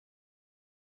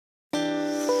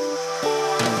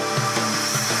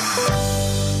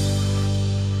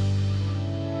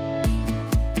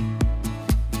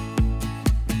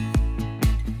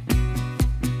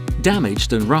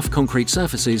Damaged and rough concrete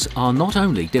surfaces are not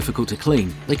only difficult to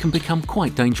clean, they can become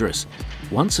quite dangerous.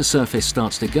 Once a surface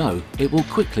starts to go, it will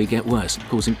quickly get worse,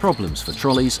 causing problems for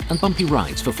trolleys and bumpy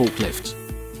rides for forklifts.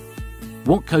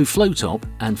 Watco Flowtop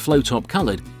and Flowtop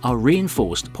Coloured are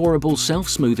reinforced pourable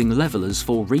self-smoothing levelers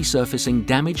for resurfacing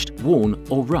damaged, worn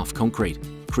or rough concrete,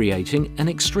 creating an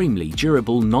extremely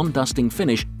durable non-dusting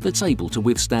finish that's able to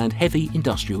withstand heavy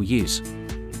industrial use.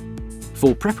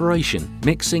 For preparation,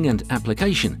 mixing and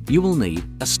application, you will need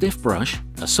a stiff brush,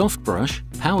 a soft brush,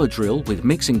 power drill with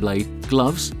mixing blade,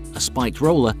 gloves, a spiked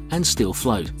roller and steel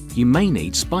float. You may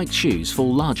need spiked shoes for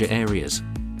larger areas.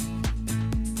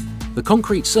 The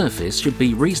concrete surface should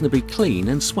be reasonably clean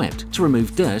and swept to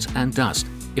remove dirt and dust.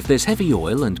 If there's heavy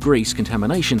oil and grease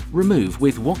contamination, remove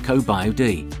with Watco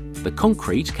Bio-D. The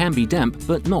concrete can be damp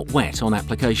but not wet on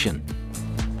application.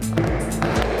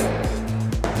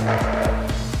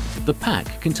 The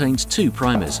pack contains 2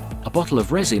 primers, a bottle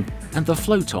of resin and the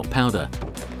Flowtop powder.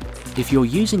 If you're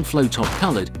using Flowtop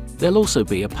Coloured, there'll also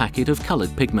be a packet of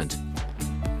coloured pigment.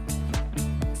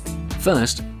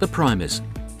 First, the primers.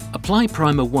 Apply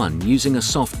primer 1 using a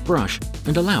soft brush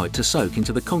and allow it to soak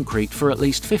into the concrete for at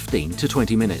least 15 to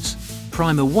 20 minutes.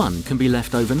 Primer 1 can be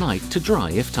left overnight to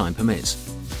dry if time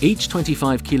permits. Each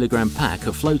 25 kg pack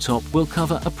of Flowtop will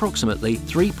cover approximately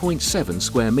 3.7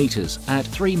 square meters at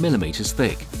 3 mm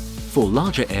thick. For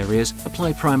larger areas,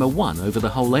 apply primer 1 over the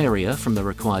whole area from the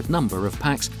required number of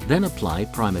packs, then apply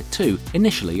primer 2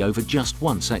 initially over just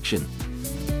one section.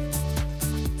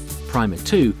 Primer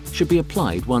 2 should be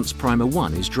applied once primer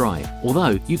 1 is dry,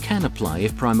 although you can apply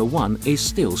if primer 1 is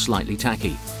still slightly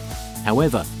tacky.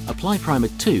 However, apply primer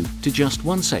 2 to just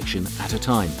one section at a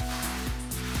time.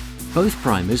 Both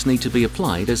primers need to be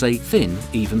applied as a thin,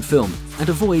 even film and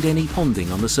avoid any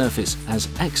ponding on the surface, as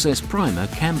excess primer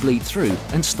can bleed through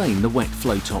and stain the wet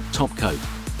Flowtop top coat.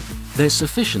 There's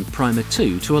sufficient primer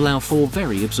 2 to allow for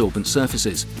very absorbent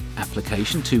surfaces.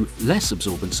 Application to less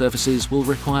absorbent surfaces will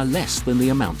require less than the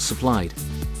amount supplied.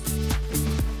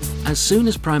 As soon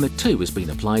as primer 2 has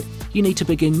been applied, you need to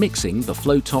begin mixing the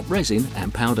Flowtop resin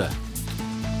and powder.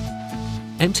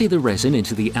 Empty the resin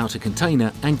into the outer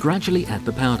container and gradually add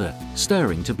the powder,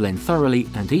 stirring to blend thoroughly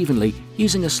and evenly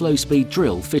using a slow-speed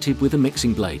drill fitted with a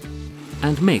mixing blade.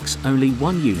 And mix only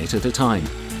 1 unit at a time.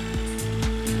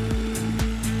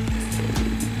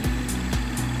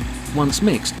 Once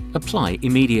mixed, apply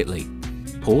immediately.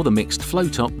 Pour the mixed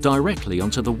Flowtop directly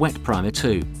onto the wet primer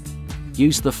 2.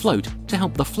 Use the float to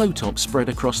help the Flowtop spread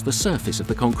across the surface of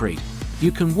the concrete.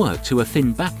 You can work to a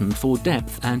thin batten for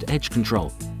depth and edge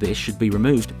control. This should be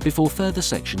removed before further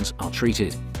sections are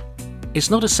treated.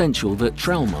 It's not essential that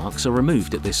trowel marks are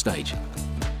removed at this stage.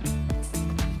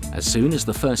 As soon as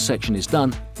the first section is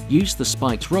done, use the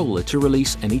spiked roller to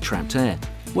release any trapped air,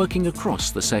 working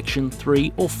across the section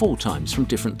 3 or 4 times from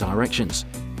different directions.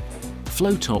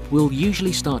 Flowtop will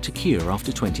usually start to cure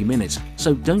after 20 minutes,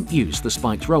 so don't use the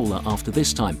spiked roller after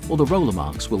this time or the roller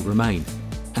marks will remain.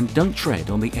 And don't tread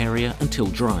on the area until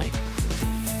dry.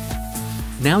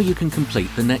 Now you can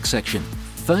complete the next section,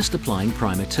 first applying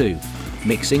primer 2,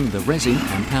 mixing the resin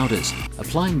and powders,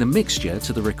 applying the mixture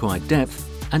to the required depth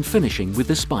and finishing with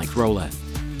the spiked roller.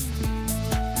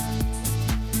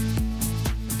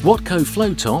 Watco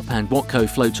Flowtop and Watco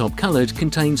Flowtop Coloured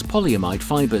contains polyamide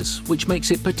fibres, which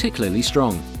makes it particularly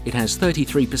strong. It has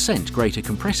 33% greater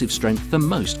compressive strength than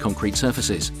most concrete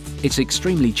surfaces. It's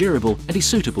extremely durable and is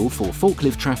suitable for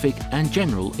forklift traffic and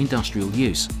general industrial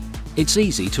use. It's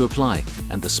easy to apply,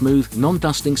 and the smooth,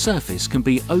 non-dusting surface can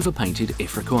be overpainted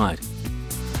if required.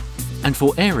 And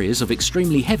for areas of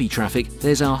extremely heavy traffic,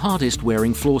 there's our hardest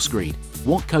wearing floor screed,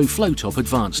 Watco Flowtop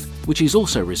Advanced, which is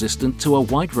also resistant to a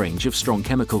wide range of strong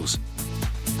chemicals.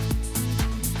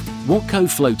 Watco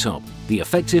Flowtop, the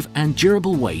effective and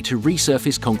durable way to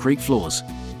resurface concrete floors.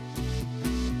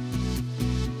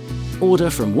 Order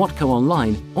from Watco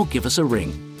online or give us a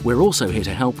ring. We're also here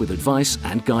to help with advice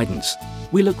and guidance.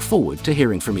 We look forward to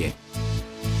hearing from you.